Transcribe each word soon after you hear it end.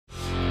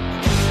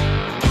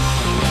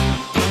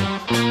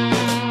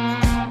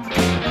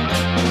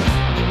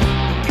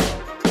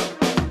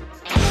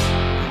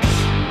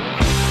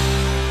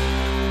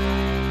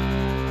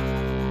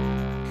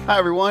Hi,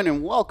 everyone,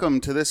 and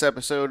welcome to this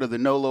episode of the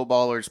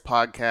Lowballers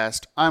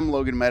podcast. I'm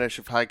Logan Medish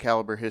of High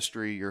Caliber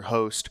History, your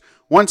host.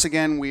 Once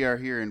again, we are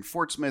here in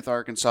Fort Smith,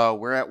 Arkansas.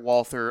 We're at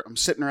Walther. I'm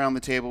sitting around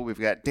the table. We've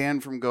got Dan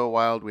from Go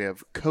Wild. We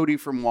have Cody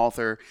from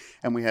Walther,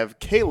 and we have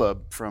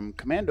Caleb from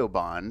Commando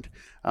Bond.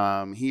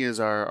 He is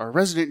our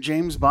resident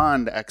James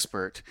Bond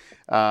expert.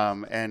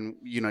 And,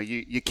 you know,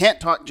 you can't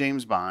talk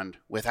James Bond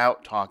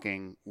without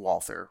talking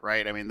Walther,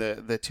 right? I mean,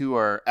 the two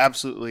are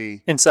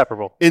absolutely...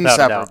 Inseparable.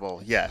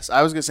 Inseparable, yes.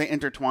 I was going to say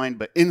intertwined,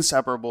 but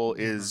inseparable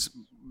is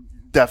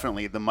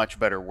definitely the much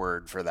better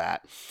word for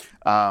that.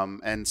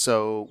 And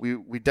so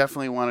we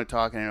definitely want to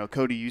talk. And I know,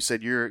 Cody, you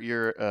said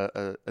you're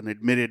an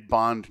admitted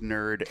Bond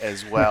nerd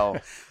as well.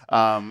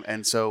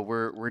 And so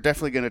we're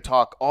definitely going to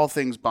talk all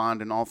things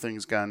Bond and all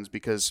things guns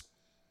because...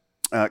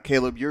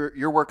 Caleb,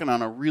 you're working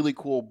on a really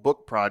cool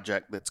book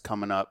project that's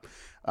coming up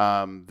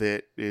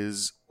that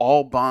is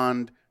all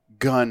Bond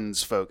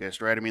guns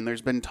focused, right? I mean,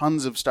 there's been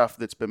tons of stuff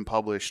that's been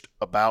published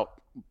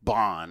about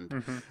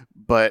Bond,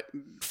 but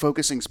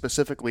focusing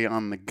specifically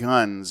on the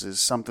guns is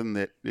something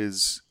that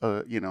is,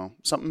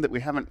 something that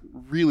we haven't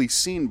really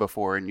seen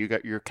before, and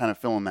you're kind of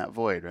filling that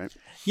void, right?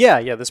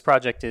 Yeah. This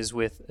project is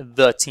with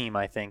the team,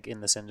 I think,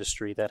 in this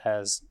industry that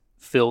has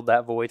filled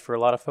that void for a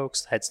lot of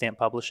folks. Headstamp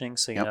Publishing,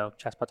 so you know,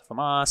 Chas Pata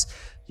Famas,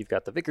 you've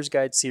got the Vickers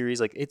Guide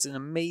series. Like, it's an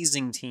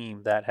amazing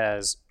team that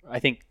has, I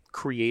think,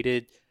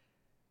 created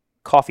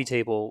coffee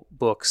table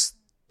books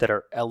that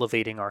are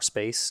elevating our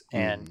space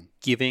and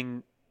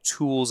giving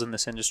tools in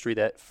this industry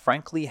that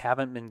frankly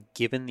haven't been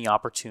given the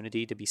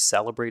opportunity to be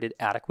celebrated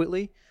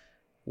adequately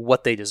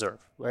what they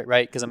deserve,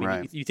 right? Because I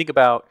mean, you think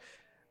about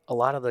a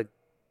lot of the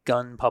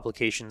gun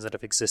publications that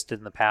have existed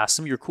in the past,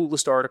 some of your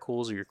coolest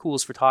articles or your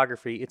coolest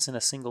photography, it's in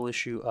a single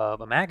issue of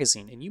a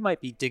magazine, and you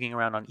might be digging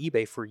around on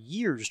eBay for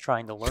years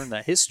trying to learn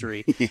that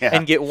history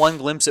and get one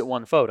glimpse at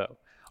one photo.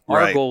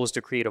 Our goal is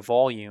to create a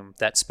volume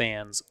that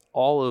spans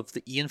all of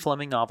the Ian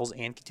Fleming novels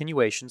and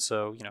continuations,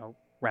 so, you know,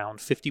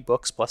 around 50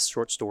 books plus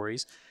short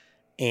stories,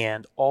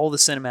 and all the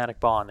cinematic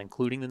Bond,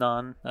 including the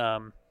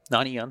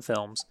non-Eon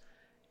films,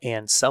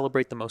 and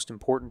celebrate the most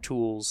important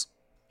tools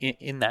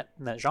in that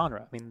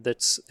genre. I mean,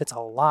 it's a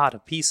lot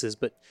of pieces,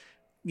 but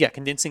yeah,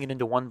 condensing it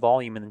into one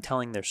volume and then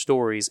telling their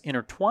stories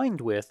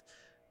intertwined with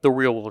the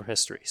real world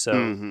history. So,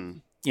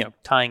 you know,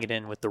 tying it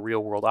in with the real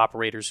world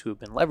operators who have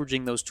been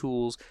leveraging those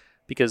tools,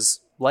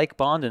 because like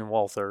Bond and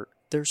Walther,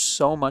 there's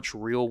so much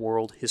real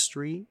world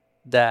history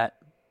that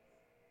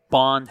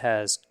Bond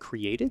has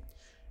created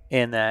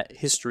and that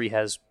history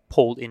has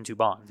pulled into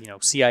Bond. You know,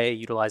 CIA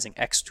utilizing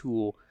X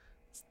tool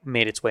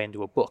made its way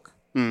into a book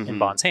in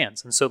Bond's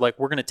hands. And so, like,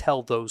 we're going to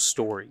tell those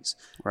stories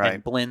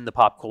and blend the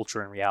pop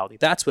culture and reality.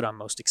 That's what I'm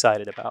most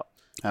excited about.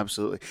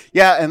 Absolutely.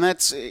 Yeah, and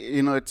that's,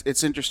 you know,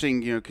 it's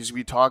interesting, you know, because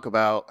we talk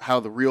about how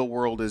the real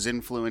world is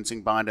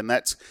influencing Bond, and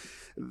that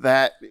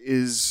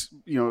is,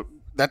 you know,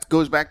 that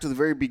goes back to the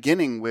very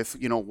beginning with,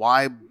 you know,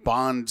 why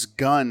Bond's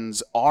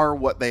guns are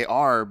what they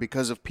are,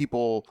 because of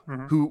people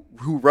who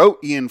wrote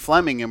Ian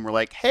Fleming and were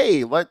like,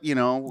 hey,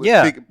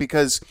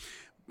 because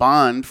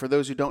Bond, for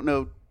those who don't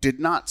know, did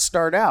not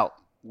start out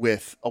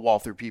with a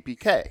Walther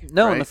PPK.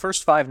 No, in the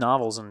first 5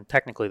 novels, and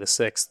technically the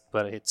 6th,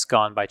 but it's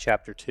gone by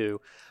chapter 2,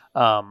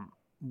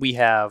 we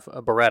have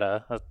a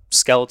Beretta, a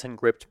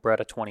skeleton-gripped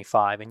Beretta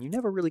 25, and you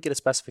never really get a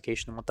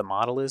specification on what the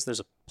model is.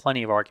 There's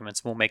plenty of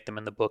arguments. We'll make them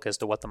in the book as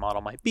to what the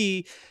model might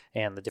be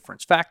and the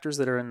different factors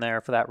that are in there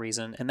for that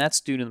reason, and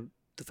that's due to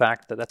the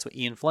fact that that's what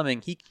Ian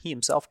Fleming, he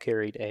himself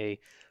carried a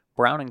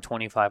Browning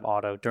 25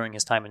 auto during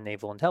his time in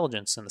naval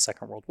intelligence in the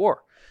Second World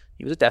War.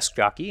 He was a desk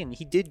jockey, and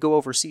he did go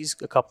overseas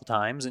a couple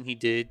times, and he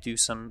did do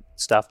some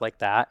stuff like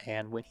that,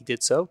 and when he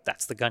did so,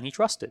 that's the gun he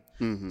trusted.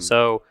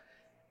 So,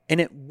 and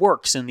it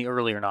works in the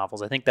earlier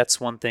novels. I think that's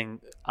one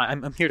thing.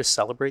 I'm here to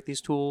celebrate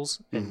these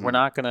tools, and we're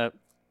not going to,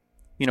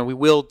 you know, we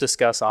will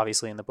discuss,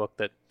 obviously, in the book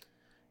that,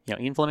 you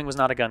know, Ian Fleming was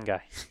not a gun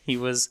guy. He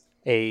was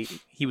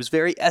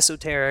very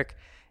esoteric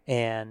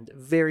and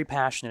very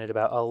passionate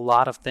about a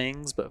lot of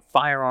things, but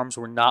firearms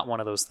were not one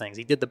of those things.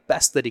 He did the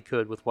best that he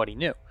could with what he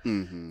knew.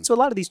 So a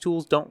lot of these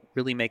tools don't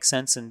really make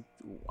sense, and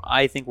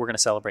I think we're going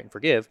to celebrate and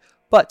forgive.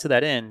 But to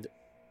that end,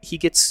 he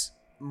gets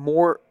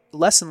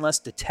less and less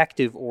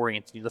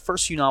detective-oriented. The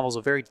first few novels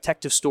are very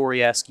detective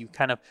story-esque. You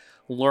kind of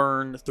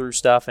learn through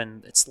stuff,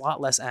 and it's a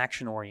lot less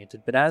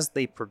action-oriented. But as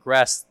they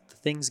progress, the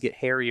things get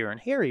hairier and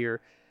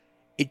hairier.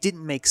 It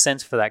didn't make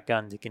sense for that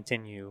gun to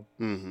continue.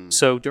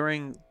 So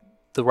during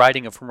the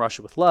writing of From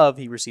Russia with Love,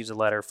 he receives a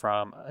letter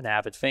from an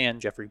avid fan,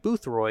 Jeffrey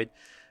Boothroyd,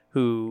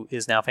 who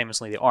is now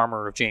famously the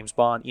armorer of James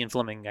Bond. Ian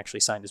Fleming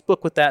actually signed his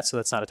book with that, so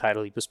that's not a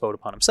title he bestowed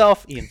upon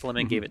himself. Ian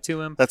Fleming gave it to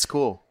him. That's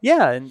cool.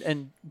 Yeah,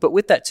 but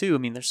with that too, I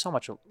mean, there's so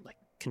much like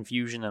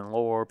confusion and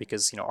lore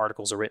because, you know,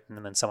 articles are written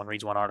and then someone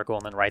reads one article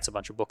and then writes a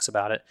bunch of books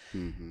about it.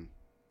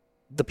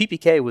 the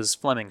PPK was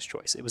Fleming's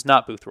choice. It was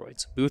not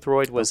Boothroyd's.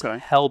 Boothroyd was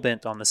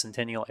hell-bent on the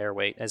Centennial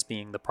Airweight as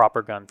being the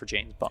proper gun for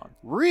James Bond.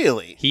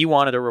 Really? He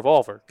wanted a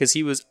revolver because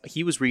he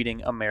was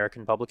reading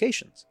American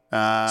publications.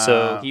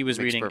 So he was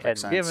reading Ed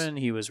and Given.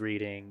 He was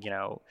reading,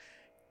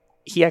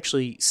 he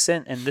actually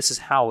sent, and this is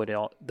how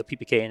the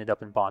PPK ended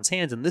up in Bond's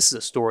hands, and this is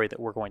a story that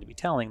we're going to be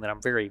telling that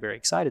I'm very, very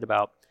excited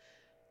about.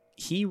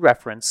 He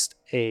referenced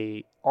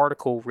a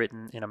article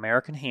written in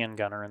American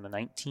Handgunner in the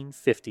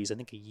 1950s, I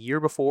think a year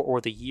before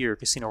or the year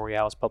Casino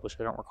Royale was published,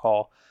 I don't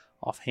recall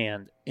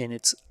offhand, and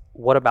it's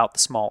What About the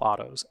Small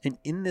Autos? And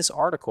in this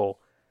article,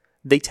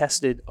 they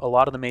tested a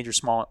lot of the major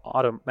small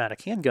automatic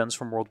handguns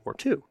from World War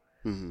II.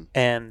 Mm-hmm.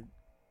 And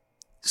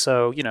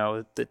so,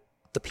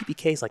 the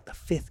PPK is like the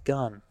 5th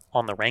gun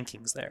on the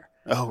rankings there.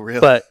 Oh, really?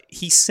 But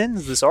he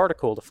sends this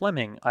article to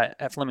Fleming.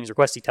 At Fleming's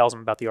request, he tells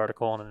him about the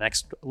article, and in the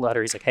next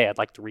letter, he's like, hey, I'd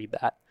like to read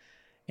that.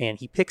 And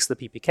he picks the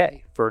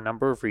PPK for a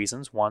number of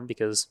reasons. One,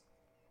 because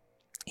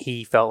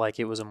he felt like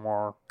it was a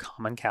more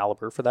common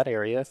caliber for that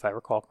area, if I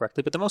recall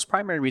correctly. But the most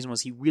primary reason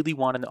was he really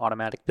wanted an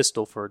automatic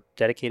pistol for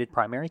dedicated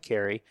primary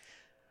carry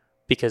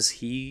because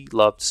he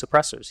loved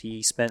suppressors.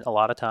 He spent a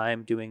lot of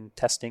time doing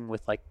testing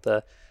with like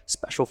the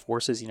special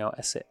forces,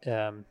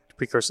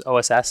 precursor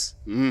OSS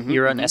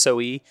era and SOE.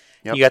 Yep.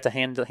 He got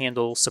to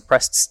handle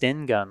suppressed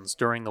Sten guns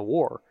during the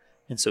war.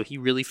 And so he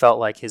really felt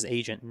like his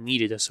agent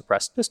needed a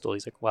suppressed pistol.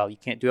 He's like, well, you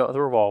can't do it with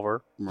a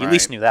revolver. Right. You at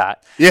least knew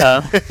that.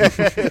 Yeah.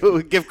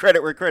 Give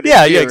credit where credit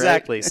yeah, due, yeah,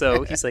 exactly. Right?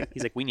 So he's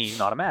like, we need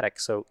an automatic.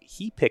 So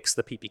he picks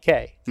the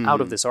PPK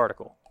out of this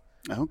article.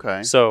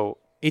 Okay. So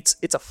it's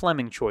a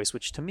Fleming choice,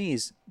 which to me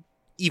is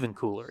even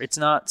cooler. It's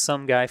not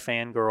some guy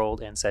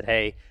fangirled and said,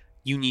 hey,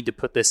 you need to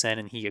put this in,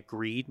 and he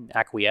agreed and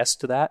acquiesced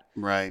to that.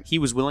 Right. He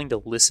was willing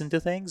to listen to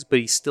things, but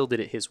he still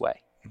did it his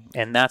way.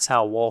 And that's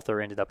how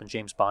Walther ended up in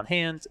James Bond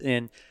hands.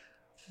 And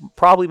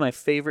probably my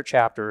favorite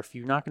chapter, if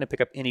you're not going to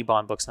pick up any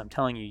Bond books, and I'm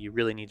telling you, you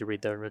really need to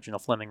read the original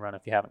Fleming run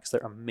if you haven't, because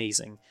they're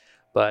amazing.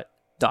 But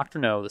Dr.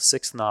 No, the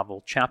 6th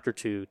novel, chapter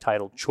 2,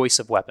 titled Choice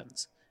of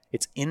Weapons.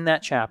 It's in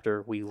that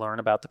chapter we learn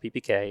about the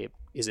PPK,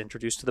 is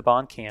introduced to the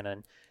Bond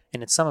canon,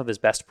 and it's some of his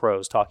best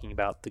prose, talking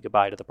about the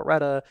goodbye to the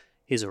Beretta,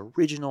 his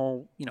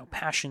original,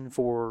 passion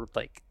for,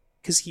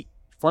 because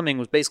Fleming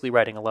was basically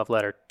writing a love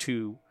letter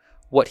to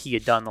what he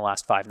had done the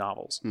last 5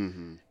 novels.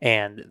 Mm-hmm.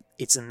 And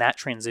it's in that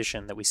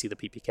transition that we see the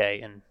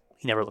PPK, and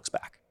he never looks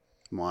back.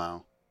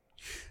 Wow.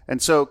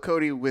 And so,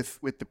 Cody, with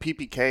the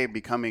PPK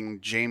becoming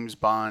James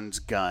Bond's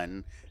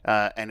gun,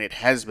 and it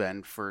has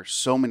been for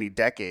so many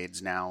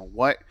decades now,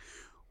 what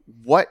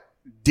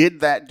did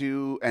that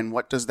do, and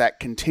what does that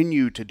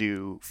continue to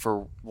do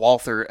for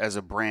Walther as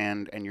a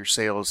brand and your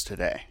sales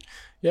today?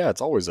 Yeah,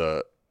 it's always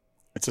a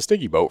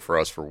sticky boat for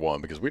us, for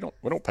one, because we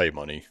don't pay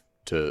money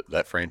to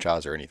that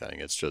franchise or anything.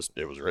 It's just,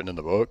 it was written in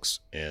the books,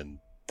 and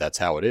that's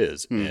how it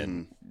is. Mm-hmm.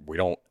 And we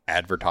don't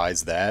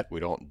advertise that.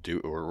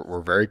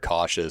 We're very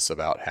cautious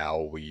about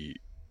how we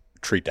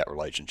treat that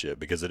relationship,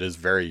 because it is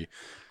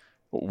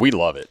we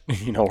love it.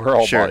 We're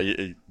all sure.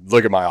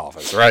 Look at my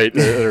office, right?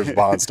 There's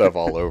Bond stuff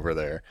all over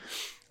there.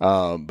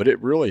 But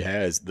it really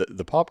has,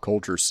 the pop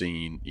culture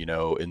scene,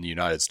 in the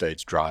United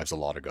States drives a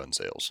lot of gun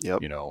sales. Yep.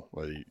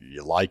 Whether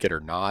you like it or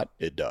not,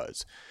 it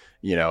does.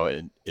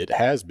 And it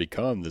has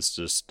become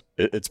this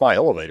it's my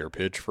elevator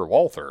pitch for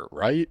Walther,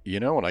 right?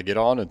 When I get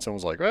on and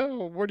someone's like,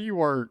 well, what do you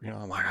work?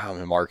 I'm like,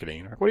 I'm in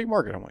marketing. Like, what do you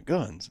market? I'm like,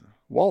 guns.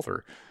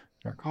 Walther.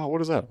 They're like, oh,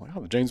 what is that? I'm like,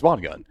 oh, the James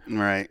Bond gun.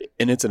 Right.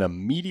 And it's an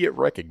immediate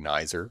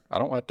recognizer. I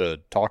don't have to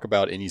talk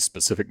about any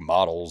specific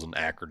models and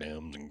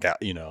acronyms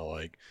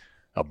and,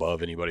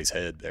 above anybody's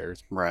head there.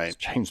 Right. It's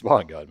James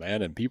Bond gun,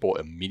 man. And people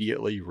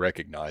immediately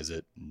recognize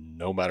it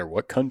no matter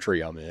what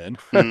country I'm in.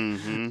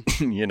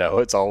 Mm-hmm.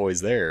 It's always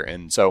there.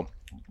 And so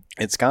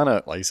it's kind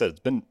of, like you said, it's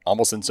been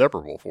almost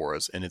inseparable for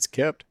us. And it's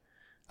kept,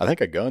 I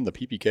think, a gun, the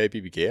PPK,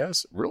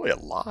 PPKS, really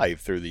alive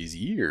through these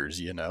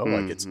years,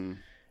 Like, it's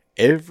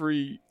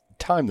every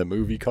time the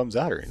movie comes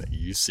out or anything,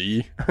 you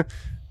see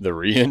the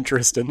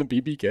reinterest in the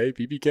PPK,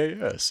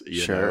 PPKS,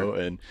 you know,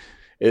 and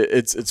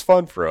it's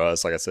fun for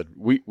us. Like I said,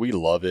 we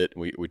love it.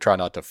 We try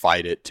not to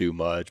fight it too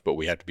much, but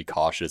we have to be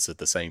cautious at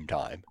the same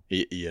time,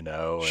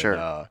 Sure.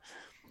 And,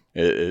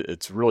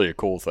 it's really a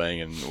cool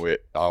thing, and I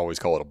always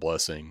call it a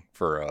blessing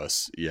for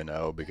us,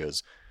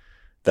 because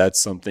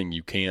that's something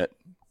you can't,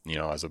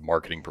 as a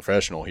marketing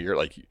professional here,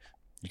 like you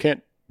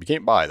can't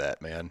buy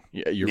that, man.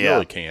 You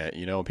really can't,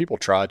 people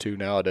try to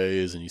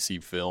nowadays, and you see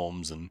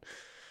films, and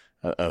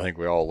I think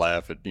we all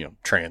laugh at,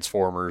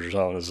 Transformers or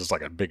something. It's just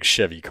like a big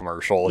Chevy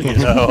commercial,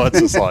 it's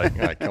just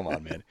like, come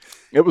on, man.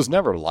 It was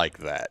never like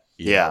that,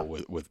 you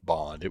know, with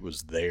Bond. It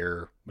was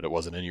there, but it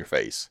wasn't in your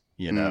face,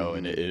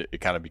 and it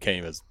kind of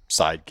became his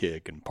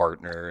sidekick and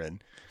partner.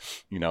 And,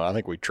 I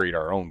think we treat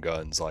our own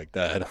guns like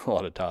that a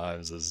lot of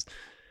times, as,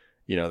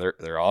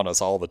 they're on us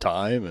all the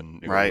time,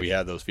 and we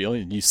have those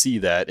feelings. And you see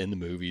that in the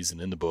movies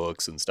and in the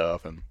books and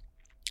stuff. And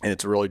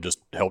it's really just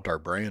helped our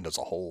brand as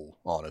a whole,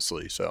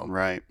 honestly. So,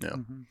 right. Yeah.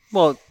 Mm-hmm.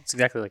 Well, it's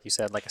exactly like you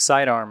said. Like a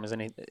sidearm is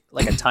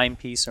like a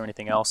timepiece or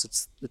anything else.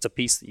 It's a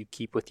piece that you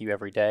keep with you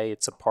every day.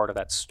 It's a part of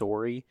that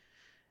story.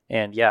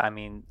 And yeah, I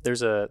mean,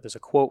 there's a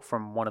quote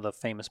from one of the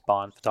famous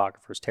Bond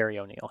photographers, Terry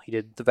O'Neill. He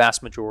did the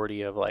vast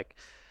majority of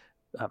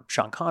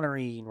Sean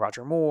Connery and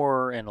Roger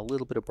Moore and a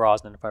little bit of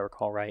Brosnan, if I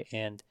recall right.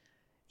 And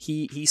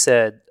he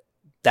said,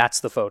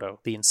 That's the photo.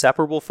 The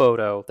inseparable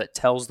photo that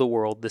tells the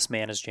world this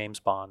man is James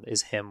Bond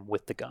is him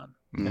with the gun.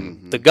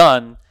 And the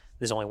gun,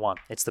 there's only one.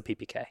 It's the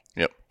PPK.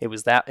 Yep.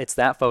 It's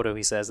that photo,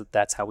 he says,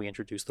 that's how we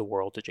introduce the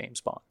world to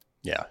James Bond.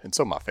 Yeah, and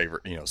some of my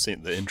favorite,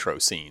 the intro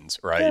scenes,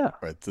 right? Yeah.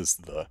 Right. This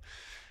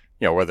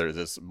whether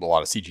there's a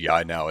lot of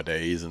CGI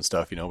nowadays and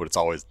stuff, but it's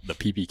always the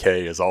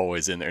PPK is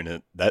always in there,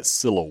 and that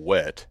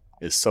silhouette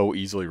is so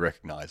easily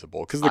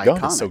recognizable because the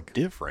gun is so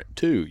different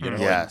too.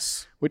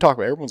 Yes. We talk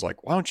about, everyone's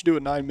like, why don't you do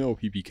a 9mm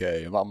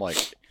PPK? And I'm like,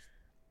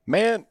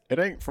 man, it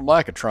ain't from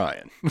lack of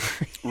trying.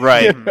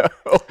 Right. Right.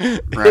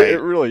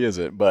 It really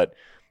isn't. But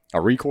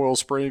a recoil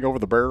spring over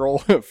the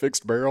barrel, a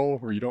fixed barrel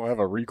where you don't have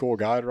a recoil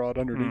guide rod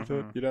underneath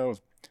it,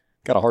 it's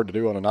kind of hard to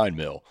do on a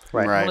 9mm.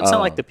 Right. Well, it's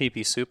not like the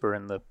PP Super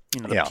and the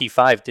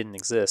P5 didn't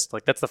exist.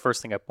 Like, that's the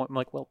first thing I point. I'm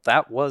like, well,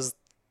 that was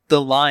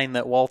the line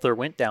that Walther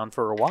went down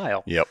for a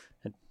while. Yep.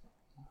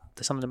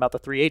 There's something about the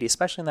 380,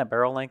 especially in that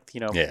barrel length,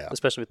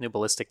 especially with new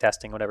ballistic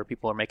testing, whatever.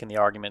 People are making the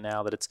argument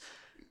now that it's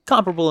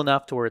comparable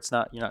enough to where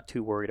you're not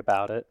too worried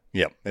about it.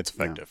 Yep, it's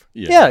effective.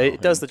 Yeah,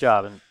 it does the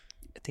job. And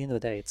at the end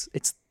of the day,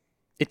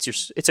 it's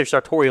your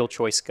sartorial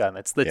choice gun.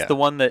 It's the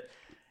one that,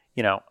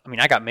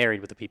 I got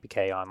married with the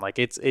PPK on. Like,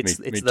 it's me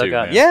the too,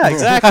 gun. man. Yeah,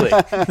 exactly.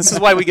 This is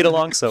why we get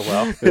along so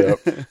well.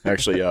 Yep.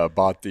 Actually,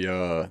 bought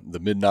the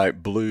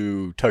midnight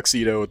blue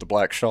tuxedo with the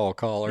black shawl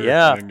collar.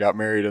 Yeah. And got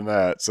married in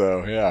that.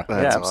 So, yeah.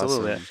 That's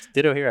absolutely. awesome.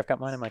 Ditto here. I've got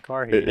mine in my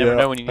car here. You never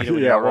know when you need it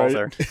when you're right.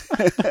 Walther.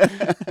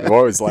 We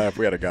always laugh.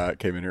 We had a guy that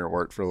came in here and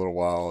worked for a little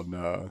while,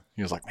 and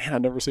he was like, man,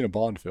 I've never seen a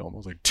Bond film. I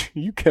was like,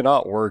 you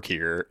cannot work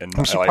here. And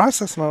I'm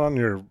surprised that's not on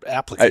your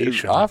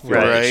application. I feel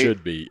like Right. it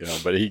should be,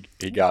 but he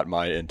got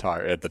my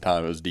entire, at the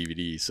time it was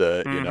DVD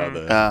set,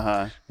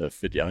 the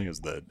 50, I think it was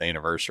the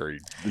anniversary,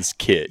 this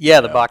kit.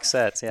 Yeah, the box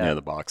sets. Yeah. Yeah,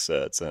 the box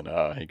sets, and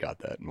he got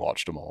that and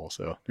watched them all.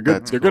 So they're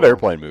good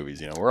airplane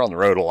movies. We're on the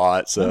road a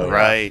lot, so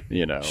Right.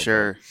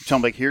 Sure. Tell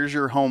them, like, here's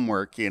your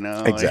homework.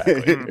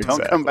 Exactly.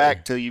 Don't come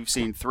back till you've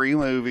seen 3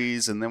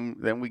 movies, and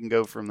then we can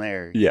go from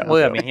there. Yeah.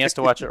 Well, he has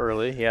to watch it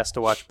early. He has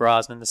to watch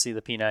Brosnan to see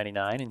the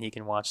P99, and he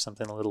can watch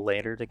something a little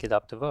later to get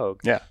up to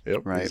Vogue. Yeah.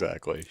 Yep. Right.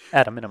 Exactly.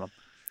 At a minimum.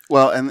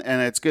 Well, and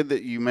it's good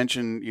that you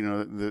mentioned,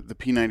 the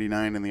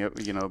P99 and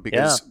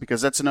the,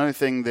 because that's another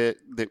thing that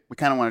we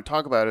kind of want to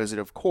talk about is that,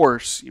 of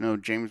course,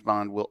 James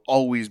Bond will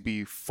always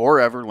be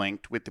forever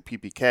linked with the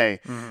PPK,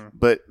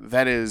 but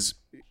that is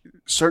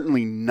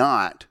certainly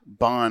not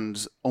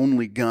Bond's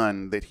only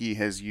gun that he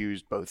has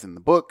used both in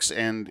the books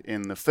and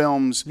in the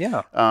films.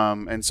 Yeah.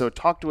 And so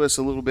talk to us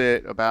a little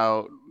bit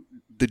about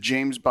the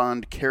James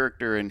Bond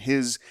character and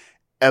his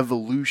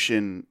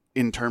evolution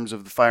in terms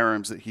of the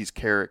firearms that he's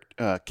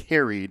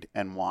carried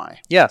and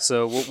why. Yeah,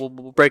 so we'll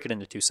break it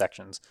into 2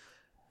 sections.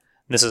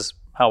 This is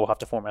how we'll have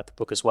to format the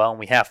book as well, and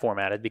we have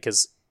formatted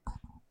because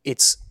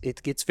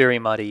it gets very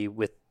muddy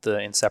with the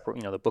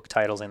inseparable, the book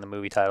titles and the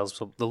movie titles.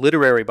 So the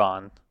literary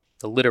Bond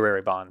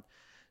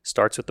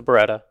starts with the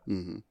Beretta,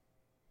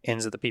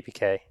 ends at the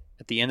PPK.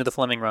 At the end of the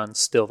Fleming run,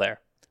 still there.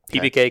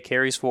 PPK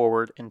carries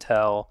forward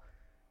until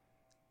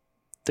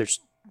there's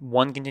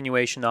one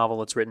continuation novel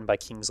that's written by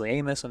Kingsley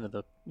Amis under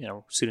the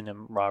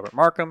pseudonym Robert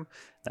Markham.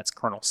 That's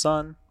Colonel's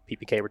son.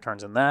 PPK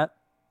returns in that.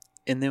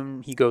 And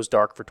then he goes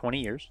dark for 20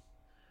 years.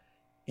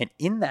 And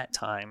in that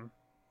time,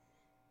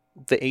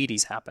 the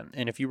 80s happen.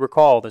 And if you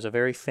recall, there's a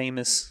very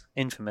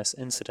infamous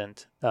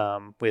incident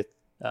with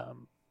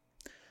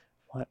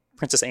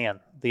Princess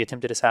Anne, the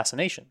attempted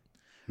assassination.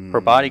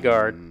 Her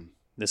bodyguard,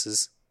 this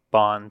is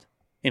Bond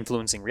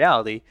influencing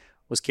reality,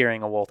 was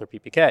carrying a Walther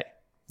PPK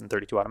in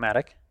 32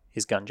 automatic.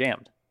 His gun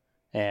jammed.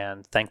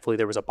 And thankfully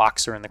there was a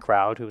boxer in the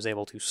crowd who was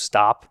able to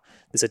stop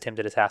this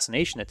attempted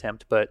assassination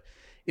attempt, but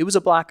it was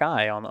a black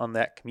eye on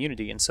that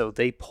community, and so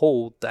they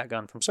pulled that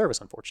gun from service,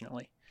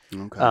 unfortunately.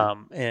 Okay.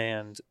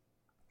 And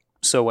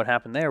so what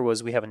happened there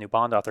was we have a new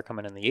Bond author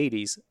coming in the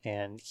 80s,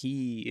 and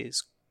he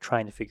is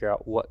trying to figure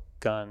out what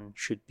gun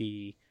should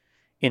be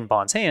in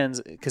Bond's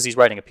hands because he's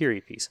writing a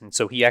period piece. And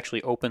so he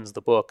actually opens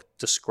the book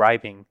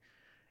describing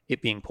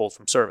it being pulled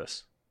from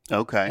service.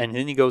 Okay. And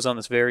then he goes on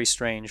this very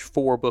strange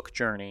 4-book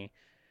journey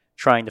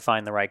trying to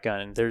find the right gun.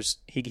 And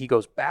he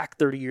goes back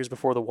 30 years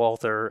before the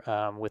Walther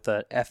with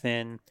a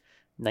FN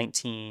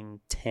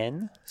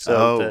 1910.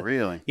 So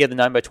really? Yeah, the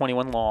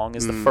 9x21 long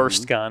is the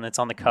first gun. It's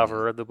on the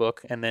cover of the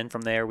book. And then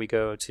from there we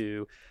go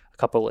to a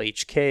couple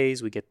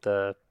HKs. We get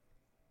the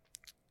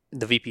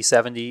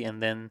VP70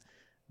 and then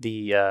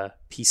the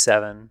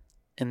P7.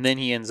 And then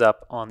he ends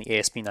up on the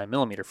ASP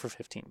 9mm for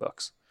 15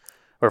 books.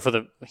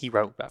 He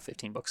wrote about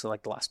 15 books, so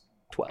like the last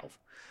 12.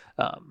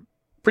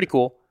 Pretty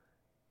cool.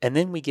 And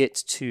then we get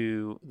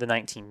to the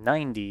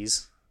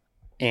 1990s,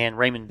 and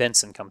Raymond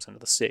Benson comes into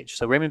the stage.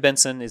 So Raymond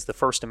Benson is the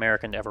first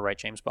American to ever write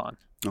James Bond.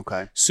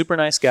 Okay. Super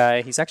nice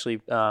guy. He's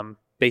actually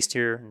based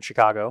here in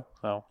Chicago,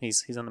 so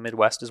he's in the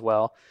Midwest as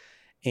well.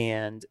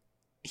 And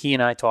he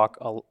and I talk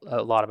a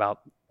lot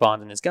about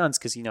Bond and his guns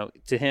because,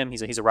 to him,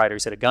 he's a writer. He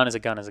said a gun is a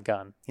gun is a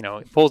gun.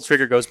 Pull the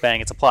trigger, goes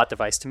bang. It's a plot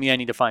device. To me, I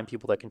need to find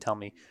people that can tell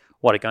me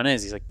what a gun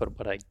is. He's like, but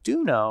what I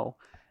do know,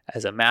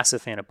 as a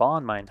massive fan of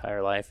Bond my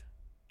entire life,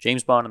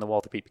 James Bond and the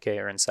Walther PPK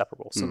are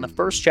inseparable. So in the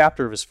first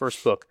chapter of his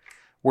first book,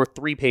 we're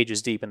 3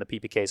 pages deep and the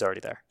PPK is already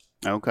there.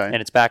 Okay. And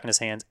it's back in his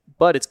hands,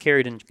 but it's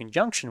carried in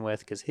conjunction with,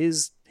 because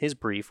his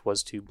brief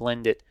was to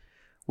blend it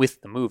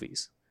with the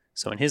movies.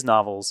 So in his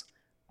novels,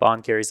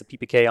 Bond carries the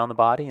PPK on the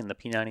body and the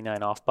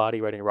P99 off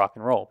body ready to rock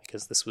and roll,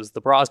 because this was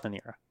the Brosnan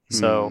era.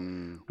 So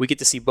we get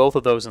to see both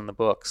of those in the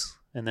books.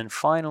 And then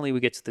finally we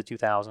get to the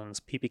 2000s.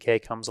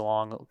 PPK comes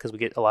along because we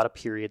get a lot of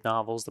period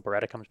novels. The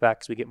Beretta comes back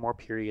because we get more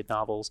period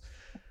novels.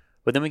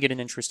 But then we get an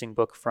interesting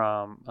book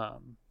from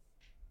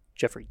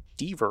Jeffrey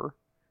Deaver,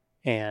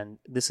 and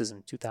this is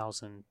in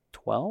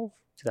 2012,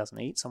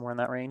 2008, somewhere in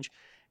that range.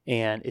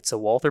 And it's a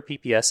Walther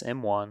PPS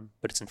M1,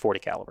 but it's in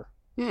 .40 caliber.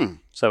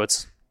 So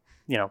it's,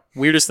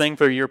 weirdest thing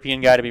for a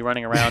European guy to be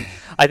running around.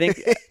 I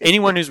think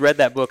anyone who's read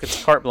that book,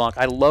 it's carte blanche.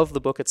 I love the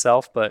book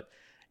itself, but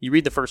you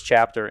read the first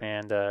chapter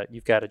and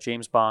you've got a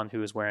James Bond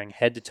who is wearing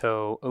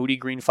head-to-toe OD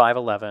Green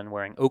 511,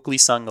 wearing Oakley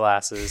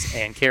sunglasses,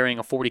 and carrying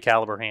a .40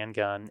 caliber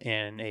handgun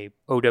in a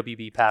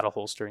OWB paddle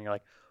holster, and you're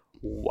like,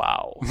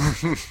 wow.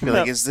 You're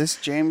like, is this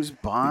James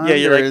Bond? Yeah,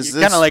 you're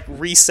kind of like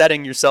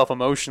resetting yourself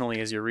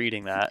emotionally as you're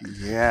reading that.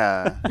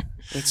 Yeah.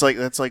 That's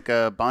like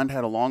Bond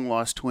had a long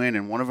lost twin,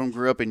 and one of them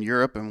grew up in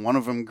Europe, and one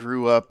of them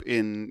grew up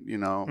in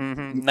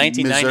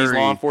 1990s Missouri.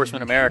 Law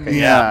Enforcement America.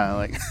 Yeah,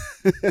 like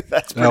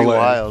that's pretty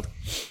wild.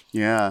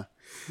 Yeah.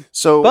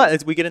 So,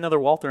 but we get another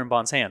Walther in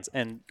Bond's hands,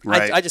 and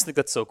right. I just think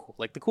that's so cool.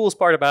 Like the coolest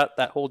part about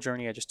that whole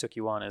journey I just took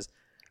you on is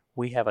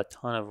we have a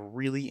ton of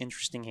really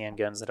interesting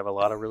handguns that have a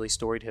lot of really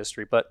storied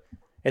history. But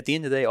at the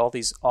end of the day, all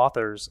these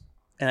authors,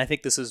 and I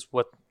think this is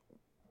what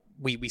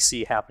we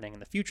see happening in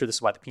the future. This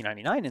is why the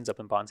P99 ends up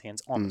in Bond's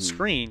hands on the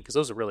screen, because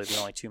those are really the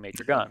only 2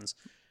 major guns.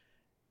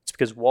 It's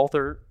because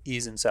Walther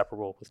is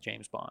inseparable with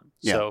James Bond.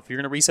 Yeah. So if you're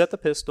going to reset the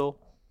pistol,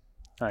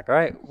 like, all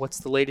right, what's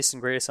the latest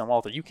and greatest on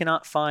Walther? You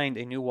cannot find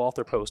a new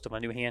Walther post of a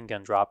new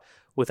handgun drop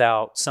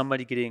without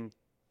somebody getting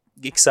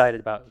excited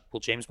about,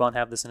 will James Bond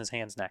have this in his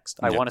hands next?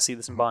 I want to see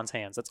this in Bond's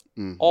hands. That's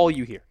all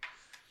you hear.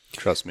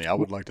 Trust me, I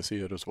would like to see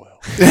it as well.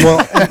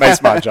 Well, It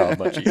makes my job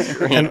much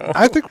easier. and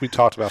I think we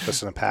talked about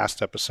this in a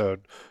past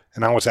episode,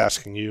 and I was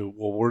asking you,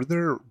 well, were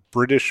there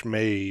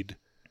British-made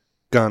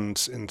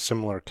guns in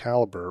similar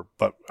caliber?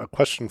 But a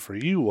question for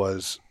you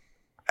was,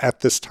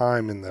 at this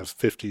time in the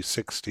 50s,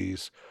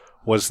 60s,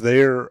 was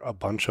there a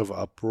bunch of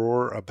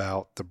uproar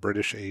about the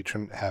British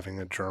agent having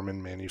a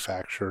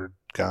German-manufactured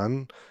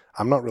gun?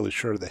 I'm not really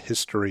sure the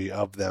history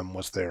of them.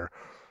 Was there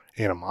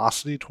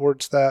animosity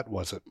towards that?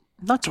 Was it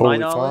not to totally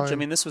my knowledge? fine? I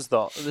mean, this was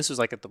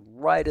like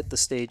right at the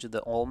stage of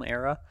the Ulm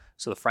era.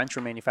 So the French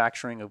were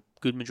manufacturing a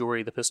good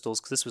majority of the pistols,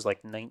 because this was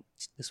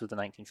the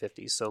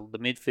 1950s, so the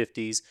mid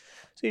 50s.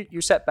 So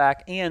you're set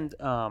back, and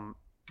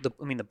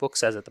the book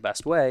says it the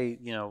best way.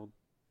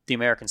 The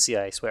American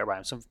CIA swear by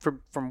him. So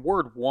from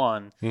word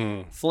one,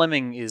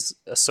 Fleming is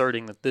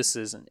asserting that this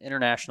is an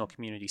international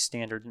community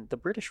standard. And the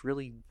British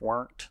really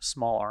weren't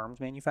small arms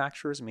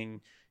manufacturers. I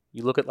mean,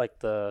 you look at like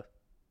the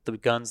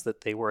guns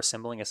that they were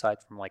assembling, aside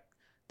from like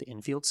the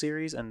Enfield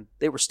series, and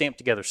they were stamped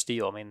together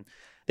steel. I mean,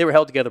 they were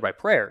held together by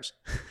prayers,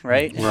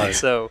 right? Right.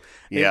 So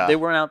they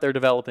weren't out there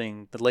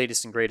developing the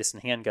latest and greatest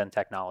in handgun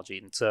technology.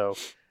 And so,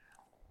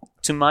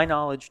 to my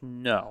knowledge,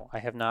 no, I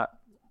have not.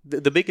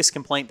 The biggest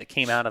complaint that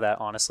came out of that,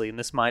 honestly, and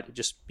this might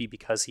just be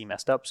because he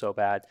messed up so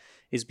bad,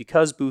 is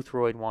because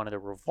Boothroyd wanted a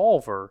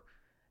revolver,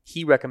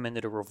 he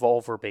recommended a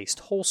revolver-based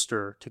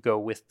holster to go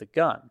with the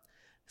gun.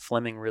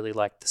 Fleming really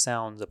liked the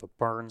sounds of a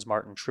Burns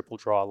Martin triple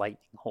draw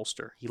lightning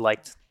holster. He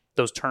liked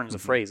those turns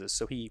of phrases,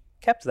 so he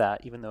kept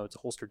that, even though it's a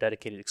holster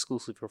dedicated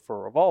exclusively for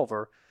a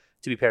revolver,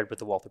 to be paired with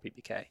the Walther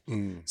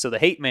PPK. So the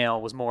hate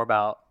mail was more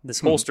about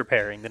this holster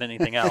pairing than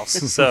anything else.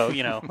 So,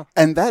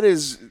 and that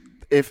is,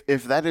 if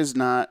that is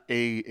not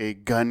a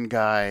gun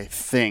guy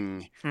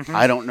thing,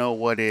 I don't know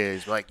what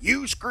is. Like,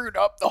 you screwed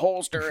up the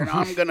holster, and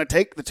I'm going to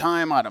take the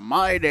time out of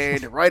my day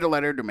to write a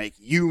letter to make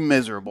you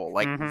miserable.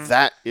 Like,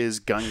 that is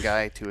gun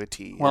guy to a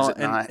T, well, is it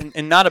not?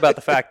 And not about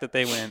the fact that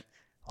they went,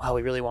 well,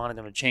 we really wanted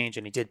him to change,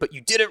 and he did, but you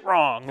did it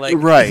wrong. Like,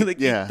 right,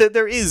 yeah.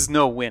 There is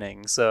no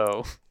winning,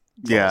 so.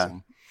 Yeah.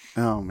 Awesome.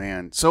 Oh,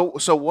 man. So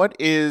what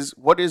is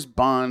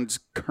Bond's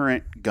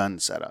current gun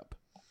setup?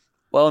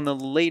 Well, in the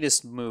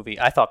latest movie,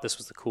 I thought this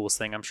was the coolest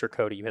thing. I'm sure,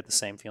 Cody, you had the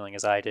same feeling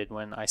as I did.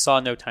 When I saw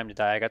No Time to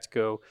Die, I got to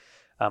go.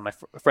 A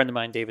friend of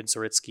mine, David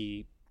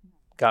Zaritsky,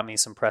 got me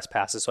some press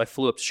passes. So I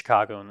flew up to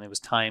Chicago, and it was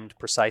timed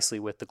precisely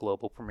with the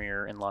global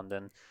premiere in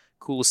London.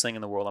 Coolest thing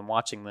in the world. I'm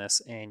watching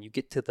this, and you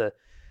get to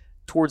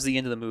towards the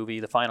end of the movie,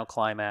 the final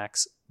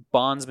climax.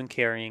 Bond's been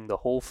carrying the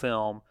whole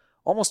film,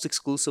 almost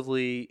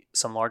exclusively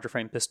some larger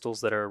frame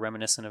pistols that are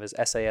reminiscent of his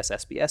SAS,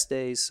 SBS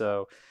days.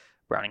 So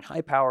Browning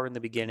High Power in the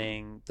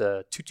beginning.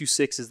 The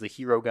 226 is the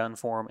hero gun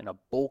for him in a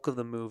bulk of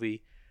the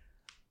movie.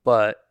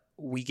 But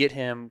we get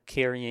him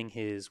carrying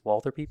his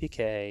Walther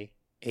PPK,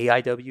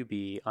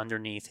 AIWB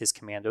underneath his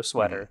commando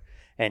sweater.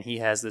 And he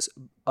has this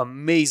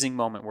amazing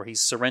moment where he's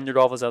surrendered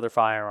all of his other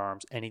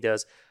firearms, and he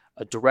does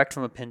a direct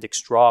from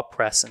appendix draw,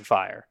 press, and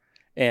fire.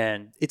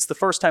 And it's the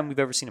first time we've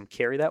ever seen him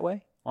carry that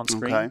way. on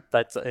screen.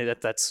 Okay.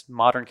 That's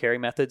modern carry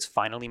methods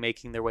finally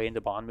making their way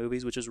into Bond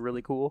movies, which is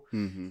really cool.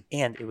 Mm-hmm.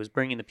 And it was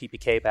bringing the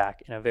PPK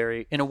back in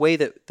a way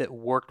that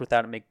worked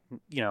without it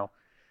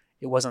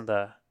it wasn't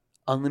the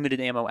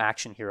unlimited ammo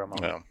action hero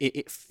moment. No.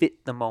 It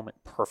fit the moment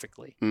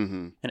perfectly,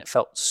 Mm-hmm. and it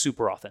felt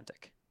super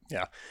authentic.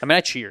 Yeah. I mean,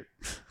 I cheered.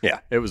 Yeah,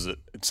 it was.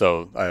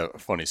 So I have a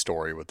funny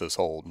story with this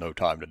whole No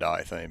Time to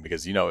Die thing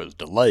because it was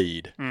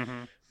delayed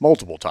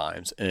multiple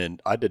times,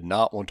 and I did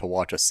not want to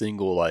watch a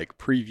single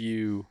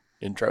preview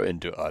intro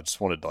into it. I just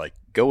wanted to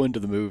go into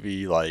the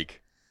movie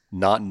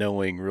not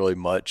knowing really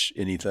much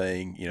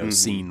anything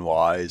scene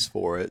wise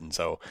for it, and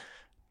so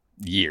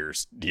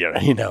years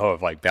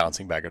of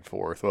bouncing back and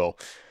forth. Well,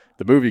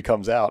 the movie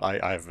comes out.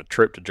 I have a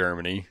trip to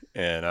Germany,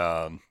 and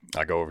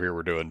I go over here.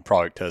 We're doing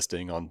product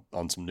testing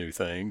on some new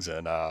things,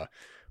 and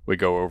we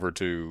go over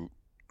to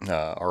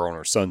our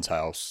owner's son's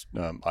house,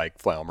 Ike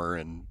Flaumer,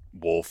 and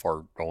Wolf,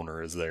 our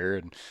owner, is there,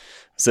 and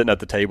sitting at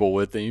the table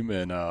with him.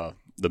 And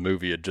the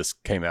movie had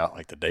just came out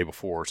the day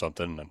before or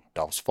something, and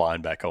I was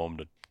flying back home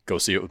to go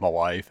see it with my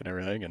wife and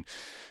everything. And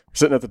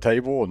sitting at the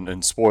table,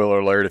 and spoiler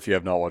alert if you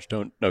have not watched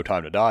No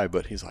Time to Die,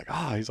 but he's like,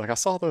 I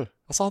saw the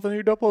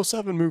new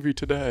 007 movie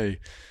today.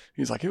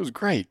 He's like, it was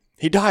great.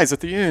 He dies at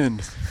the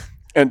end.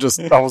 And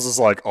I was just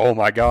like, oh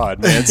my God,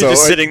 man. So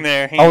just sitting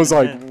there. I was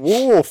like,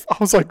 Wolf. I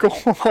was like,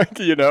 oh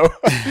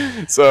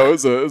my, So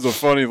it was a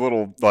funny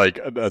little,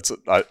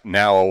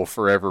 now I will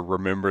forever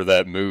remember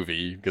that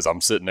movie because I'm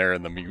sitting there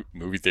in the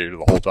movie theater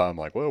the whole time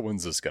like, well,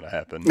 when's this going to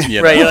happen? Right,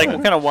 you're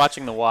we're kind of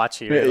watching the watch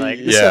here.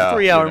 This is a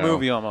 3-hour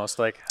movie almost.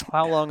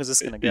 How long is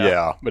this going to go?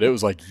 Yeah, but it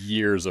was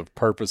years of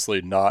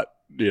purposely not,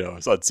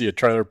 so I'd see a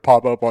trailer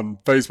pop up on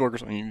Facebook or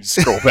something, you just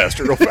scroll past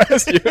it real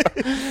fast.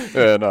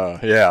 And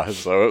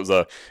so it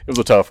was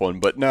a tough one,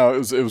 but no,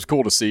 it was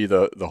cool to see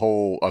the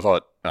whole. I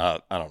thought I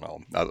don't know,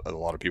 a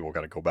lot of people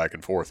got to go back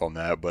and forth on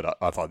that, but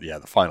I thought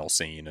the final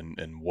scene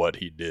and what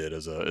he did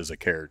as a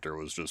character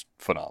was just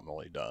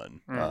phenomenally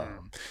done.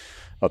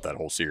 Thought that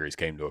whole series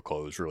came to a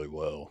close really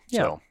well.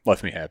 Yeah. So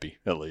left me happy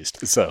at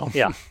least. So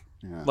yeah.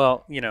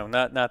 Well,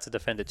 not to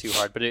defend it too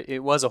hard, but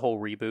it was a whole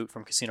reboot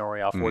from Casino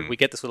Royale forward. We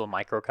get this little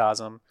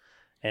microcosm,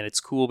 and it's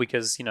cool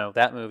because,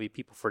 that movie,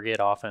 people forget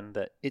often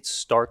that it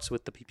starts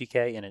with the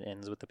PPK and it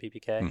ends with the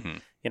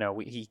PPK.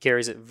 He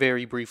carries it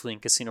very briefly in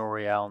Casino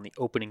Royale in the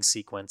opening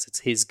sequence. It's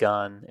his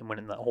gun, and when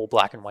in the whole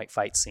black and white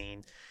fight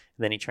scene,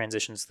 and then he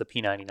transitions to the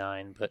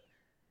P99. But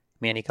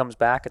man, he comes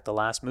back at the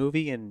last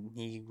movie and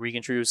he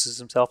reintroduces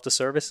himself to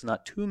service. And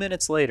not 2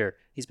 minutes later,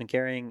 he's been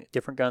carrying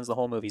different guns the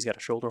whole movie. He's got a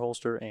shoulder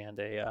holster and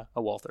a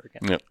Walther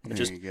again. Yep.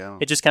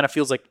 It just kind of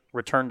feels like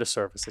return to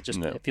service.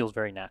 It feels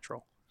very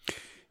natural.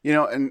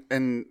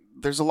 And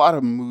there's a lot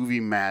of movie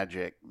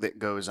magic that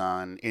goes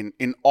on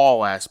in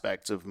all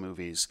aspects of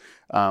movies.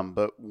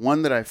 But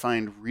one that I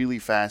find really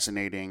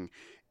fascinating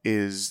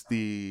is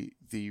the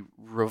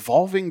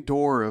revolving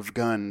door of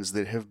guns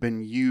that have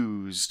been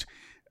used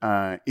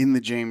in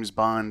the James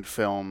Bond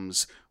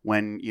films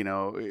when,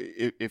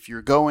 if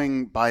you're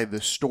going by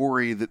the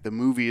story that the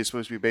movie is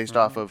supposed to be based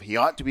off of, he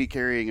ought to be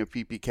carrying a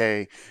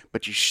PPK,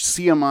 but you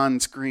see him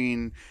on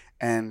screen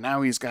and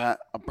now he's got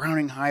a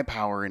Browning high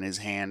power in his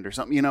hand or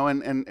something,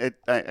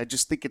 I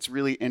just think it's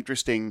really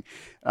interesting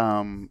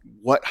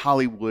what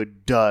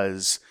Hollywood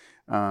does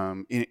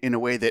in a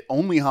way that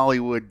only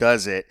Hollywood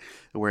does it,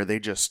 where they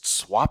just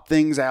swap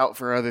things out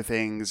for other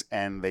things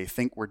and they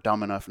think we're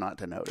dumb enough not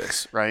to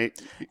notice, right?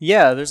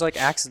 Yeah, there's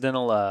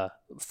accidental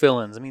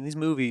fill-ins. I mean, these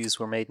movies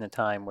were made in a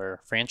time where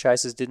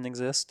franchises didn't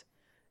exist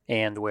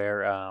and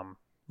where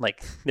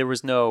there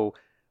was no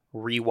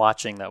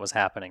rewatching that was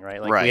happening,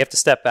 right? We have to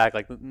step back.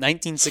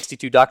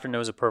 1962, Doctor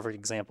No is a perfect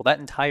example. That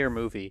entire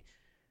movie,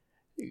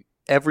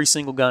 every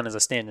single gun is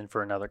a stand-in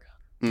for another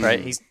gun,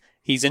 right?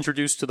 He's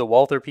introduced to the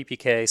Walther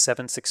PPK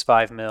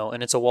 7.65 mil,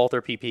 and it's a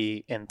Walther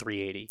PP in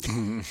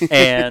 380.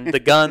 And the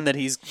gun that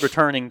he's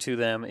returning to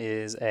them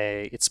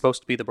it's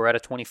supposed to be the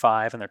Beretta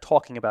 25, and they're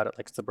talking about it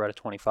like it's the Beretta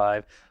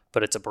 25,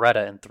 but it's a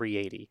Beretta in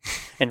 380.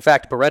 In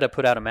fact, Beretta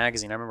put out a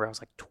magazine. I remember I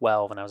was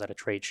 12, and I was at a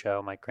trade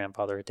show my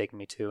grandfather had taken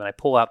me to, and I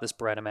pull out this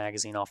Beretta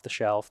magazine off the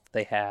shelf that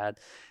they had,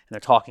 and they're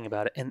talking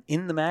about it. And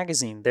in the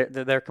magazine,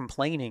 they're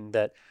complaining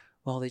that,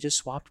 well, they just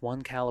swapped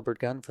one calibered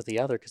gun for the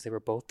other because they were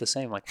both the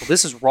same. Well,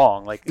 this is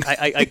wrong.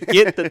 I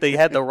get that they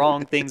had the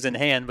wrong things in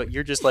hand, but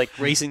you're just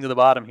racing to the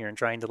bottom here and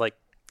trying to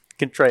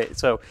contrade.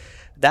 So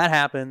that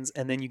happens,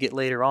 and then you get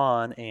later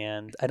on,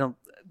 and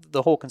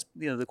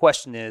the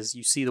question is,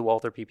 you see the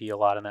Walther PP a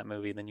lot in that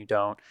movie, then you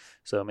don't.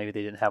 So maybe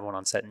they didn't have one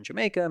on set in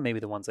Jamaica. Maybe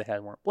the ones they had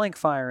weren't blank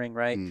firing,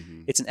 right?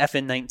 Mm-hmm. It's an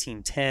FN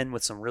 1910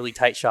 with some really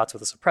tight shots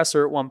with a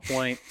suppressor at one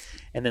point,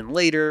 and then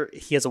later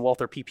he has a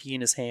Walther PP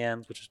in his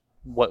hands, which is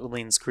what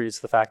leans credence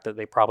to the fact that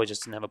they probably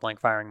just didn't have a blank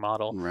firing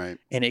model. Right.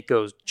 And it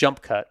goes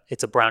jump cut,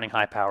 it's a Browning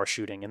high power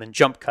shooting, and then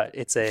jump cut,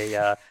 it's a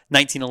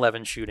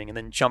 1911 shooting, and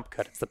then jump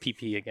cut, it's the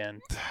PP again.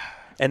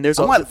 And I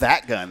want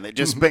that gun that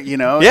just,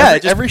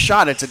 every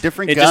shot it's a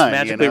different gun. It just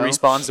magically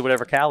responds to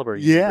whatever caliber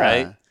you use,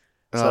 right?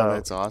 Oh,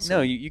 that's awesome.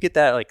 No, you get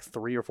that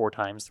 3 or 4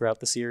 times throughout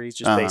the series,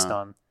 just based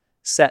on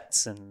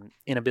sets and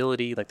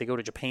inability. They go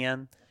to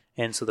Japan,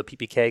 and so the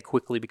PPK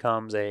quickly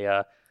becomes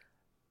a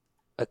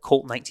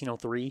Colt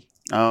 1903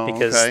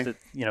 because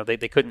okay.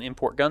 they couldn't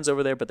import guns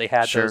over there, but they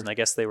had Sure. those, and I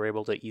guess they were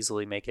able to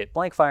easily make it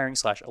blank firing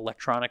 /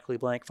 electronically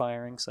blank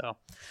firing. So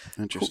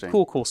Interesting.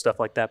 cool stuff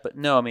like that. But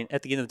no, I mean,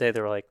 at the end of the day,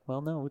 they were like,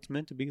 well, no, it's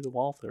meant to be the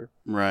Walther.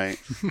 Right.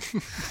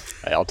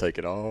 Hey, I'll take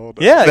it all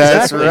day. Yeah,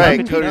 That's exactly. How right.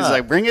 could you Cody's not?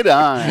 like, bring it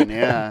on.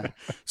 Yeah.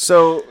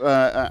 So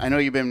I know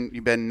you've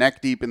been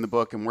neck deep in the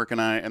book and working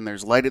on it, and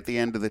there's light at the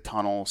end of the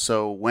tunnel.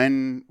 So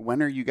when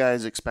are you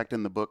guys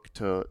expecting the book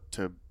to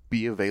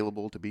be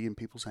available, to be in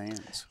people's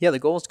hands? Yeah, the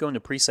goal is to go into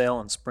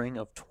pre-sale in spring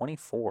of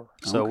 24.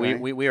 So Okay.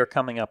 we are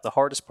coming up. The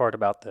hardest part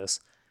about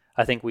this,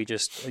 I think you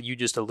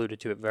just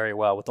alluded to it very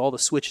well, with all the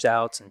switched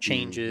outs and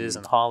changes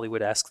and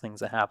Hollywood-esque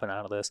things that happen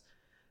out of this.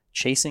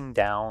 Chasing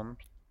down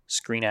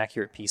screen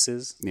accurate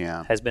pieces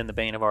Yeah. has been the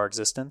bane of our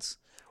existence.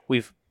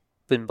 We've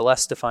been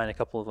blessed to find a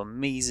couple of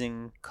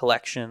amazing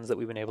collections that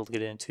we've been able to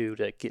get into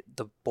to get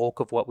the bulk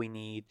of what we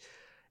need.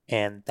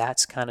 And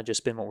that's kind of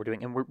just been what we're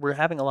doing. And we're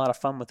having a lot of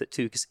fun with it,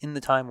 too, because in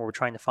the time where we're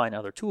trying to find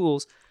other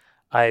tools,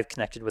 I've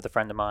connected with a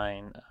friend of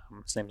mine.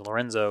 His name's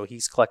Lorenzo.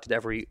 He's collected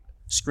every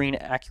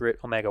screen-accurate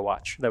Omega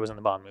watch that was in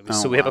the Bond movies.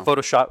 Oh, So we have a wow.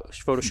 photo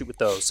shoot with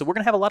those. So we're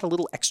going to have a lot of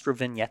little extra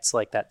vignettes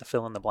like that to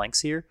fill in the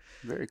blanks here.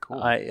 Very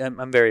cool.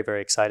 I'm very,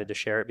 very excited to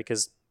share it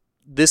because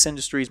this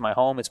industry is my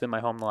home. It's been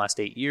my home the last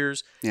 8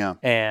 years. Yeah.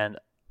 And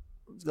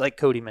like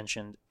Cody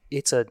mentioned,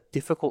 it's a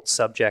difficult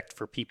subject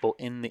for people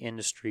in the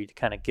industry to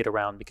kind of get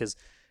around because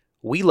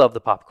we love the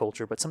pop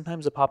culture, but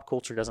sometimes the pop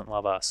culture doesn't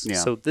love us. Yeah.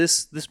 So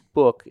this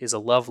book is a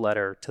love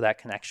letter to that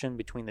connection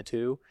between the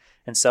two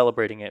and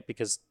celebrating it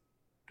because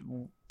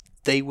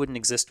they wouldn't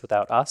exist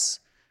without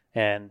us.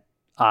 And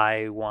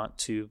I want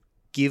to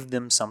give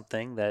them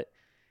something that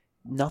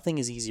nothing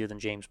is easier than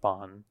James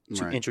Bond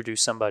to Right.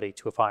 introduce somebody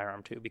to a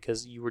firearm to,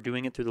 because you were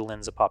doing it through the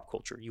lens of pop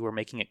culture. You were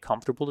making it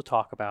comfortable to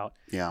talk about.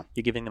 Yeah.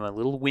 You're giving them a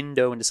little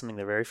window into something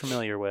they're very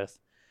familiar with.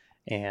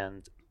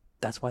 And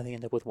that's why they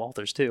end up with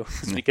Walthers too.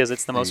 It's because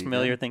it's the most There you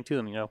familiar go. thing to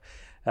them.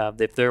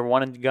 If they're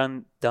one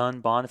and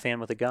done Bond fan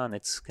with a gun,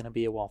 it's going to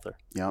be a Walther.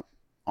 Yep.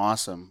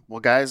 Awesome. Well,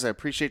 guys, I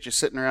appreciate you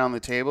sitting around the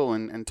table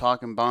and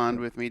talking Bond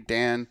with me.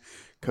 Dan,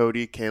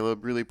 Cody,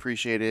 Caleb, really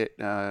appreciate it.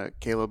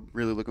 Caleb,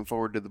 really looking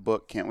forward to the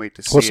book. Can't wait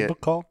to see What's it. the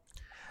book called?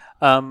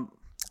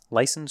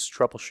 Licensed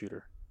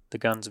Troubleshooter: The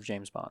Guns of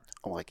James Bond.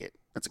 I like it.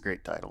 That's a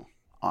great title.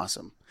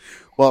 Awesome.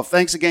 Well,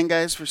 thanks again,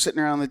 guys, for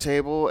sitting around the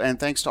table, and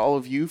thanks to all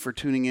of you for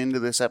tuning in to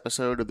this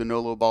episode of the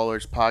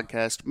Lowballers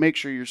podcast. Make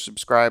sure you're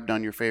subscribed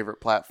on your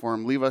favorite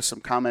platform. Leave us some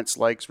comments,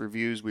 likes,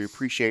 reviews. We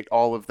appreciate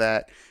all of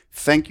that.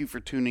 Thank you for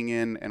tuning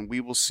in, and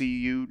we will see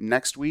you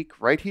next week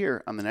right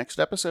here on the next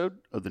episode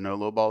of the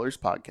Lowballers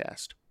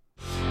podcast.